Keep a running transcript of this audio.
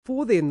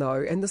For then,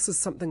 though, and this is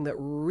something that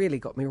really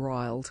got me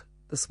riled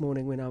this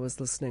morning when I was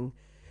listening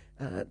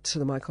to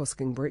the Mike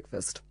Hosking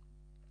breakfast.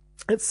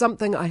 It's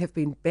something I have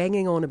been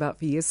banging on about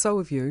for years. So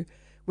have you.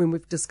 When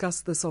we've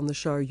discussed this on the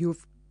show,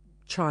 you've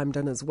chimed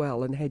in as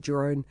well and had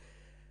your own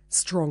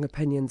strong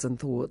opinions and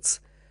thoughts.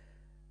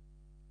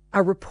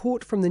 A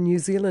report from the New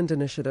Zealand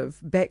Initiative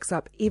backs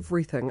up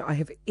everything I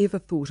have ever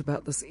thought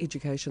about this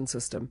education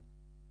system.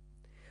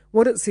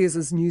 What it says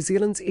is New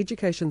Zealand's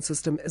education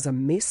system is a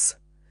mess,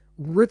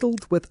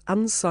 riddled with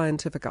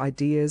unscientific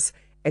ideas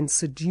and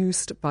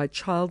seduced by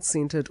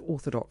child-centred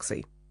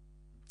orthodoxy.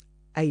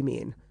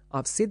 Amen.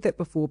 I've said that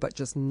before, but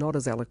just not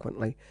as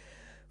eloquently.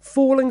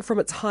 Falling from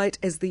its height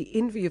as the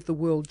envy of the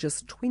world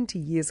just 20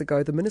 years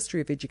ago, the Ministry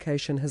of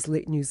Education has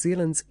let New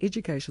Zealand's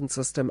education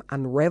system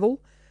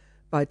unravel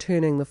by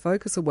turning the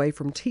focus away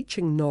from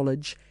teaching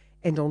knowledge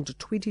and onto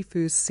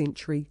 21st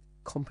century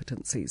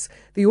competencies.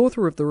 The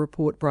author of the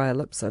report, Briar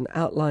Lipson,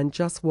 outlined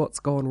just what's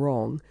gone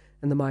wrong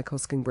in the Mike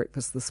Hosking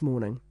breakfast this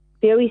morning.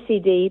 The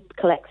OECD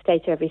collects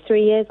data every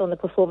 3 years on the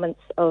performance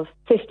of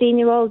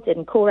 15-year-olds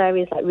in core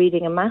areas like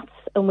reading and maths,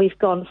 and we've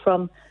gone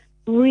from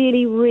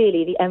really,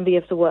 really the envy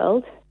of the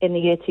world in the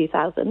year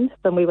 2000,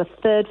 when we were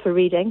third for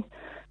reading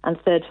and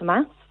third for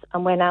maths,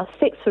 and we're now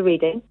sixth for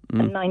reading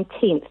and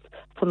 19th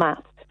for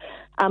maths.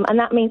 And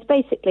that means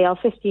basically our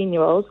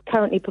 15-year-olds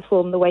currently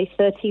perform the way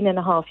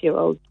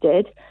 13-and-a-half-year-olds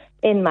did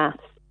in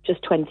maths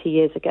just 20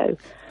 years ago.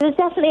 There's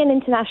definitely an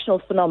international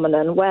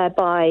phenomenon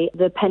whereby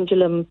the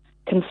pendulum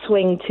can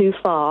swing too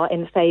far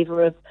in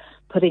favour of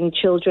putting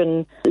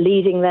children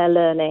leading their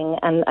learning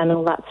and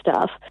all that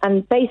stuff.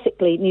 And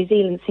basically, New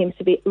Zealand seems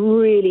to be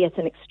really at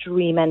an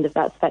extreme end of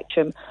that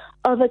spectrum.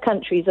 Other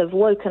countries have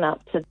woken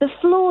up to the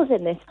flaws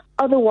in this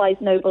otherwise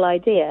noble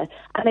idea,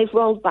 and they've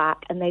rolled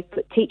back and they've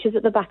put teachers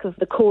at the back of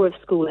the core of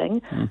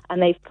schooling,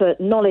 and they've put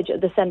knowledge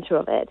at the centre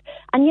of it.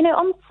 And, you know,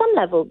 on some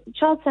level,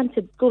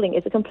 child-centred schooling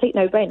is a complete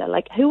no-brainer.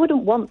 Like, who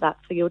wouldn't want that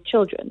for your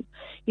children?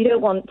 You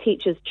don't want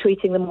teachers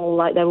treating them all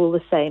like they're all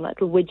the same,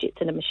 like little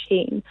widgets in a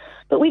machine.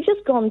 But we've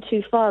just gone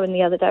too far in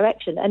the other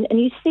direction. And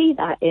you see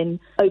that in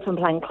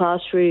open-plan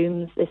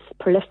classrooms, this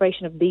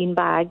proliferation of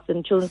beanbags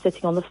and children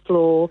sitting on the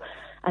floor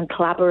and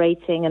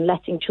collaborating and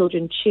letting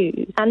children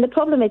choose. And the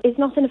problem is, it's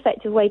not an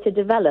effective way to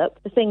develop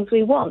the things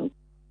we want.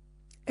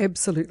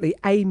 Absolutely.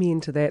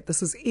 Amen to that.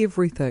 This is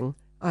everything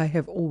I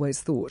have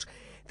always thought.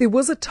 There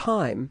was a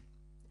time,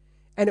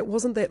 and it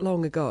wasn't that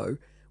long ago,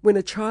 when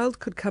a child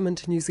could come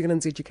into New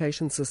Zealand's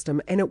education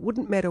system and it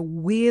wouldn't matter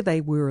where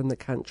they were in the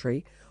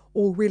country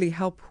or really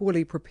how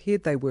poorly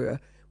prepared they were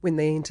when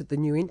they entered the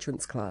new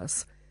entrance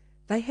class.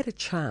 They had a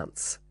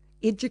chance.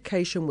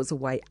 Education was a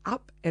way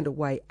up and a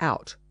way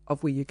out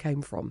of where you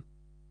came from.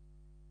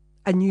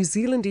 A New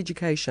Zealand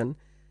education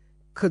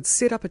could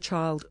set up a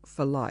child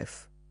for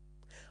life.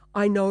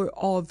 I know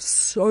of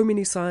so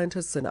many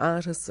scientists and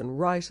artists and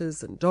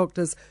writers and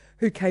doctors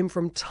who came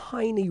from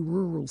tiny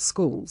rural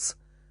schools,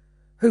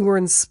 who were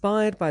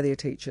inspired by their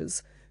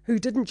teachers, who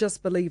didn't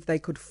just believe they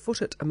could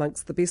foot it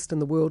amongst the best in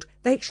the world,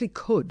 they actually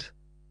could.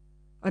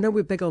 I know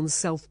we're big on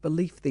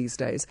self-belief these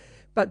days,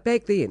 but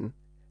back then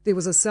there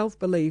was a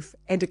self-belief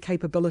and a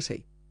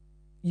capability.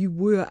 You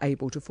were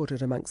able to foot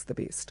it amongst the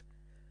best.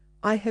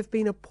 I have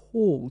been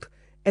appalled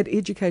at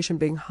education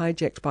being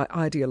hijacked by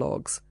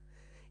ideologues.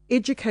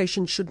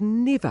 Education should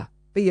never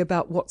be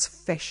about what's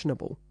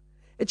fashionable.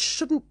 It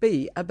shouldn't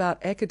be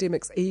about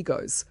academics'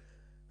 egos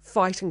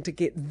fighting to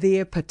get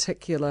their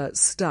particular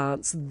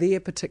stance, their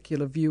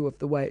particular view of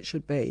the way it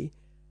should be,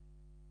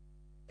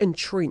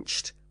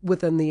 entrenched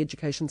within the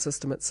education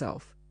system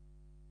itself.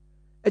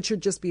 It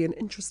should just be an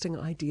interesting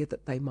idea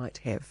that they might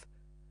have.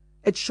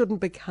 It shouldn't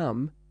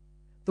become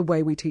the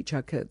way we teach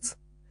our kids.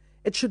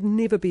 It should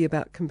never be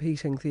about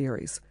competing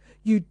theories.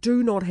 You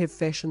do not have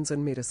fashions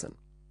in medicine.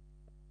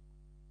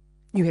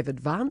 You have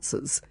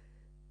advances,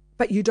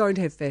 but you don't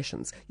have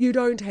fashions. You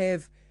don't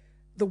have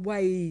the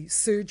way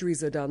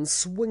surgeries are done,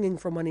 swinging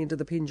from one end of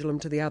the pendulum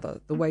to the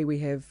other, the way we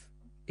have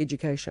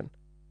education.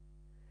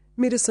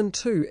 Medicine,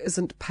 too,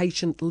 isn't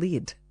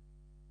patient-led.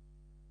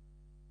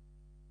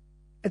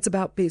 It's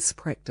about best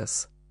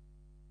practice.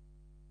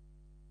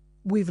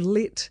 We've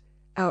let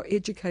our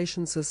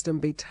education system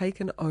be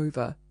taken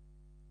over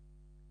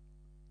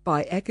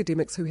by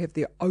academics who have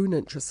their own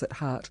interests at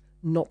heart,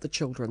 not the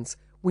children's.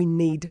 We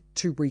need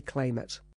to reclaim it.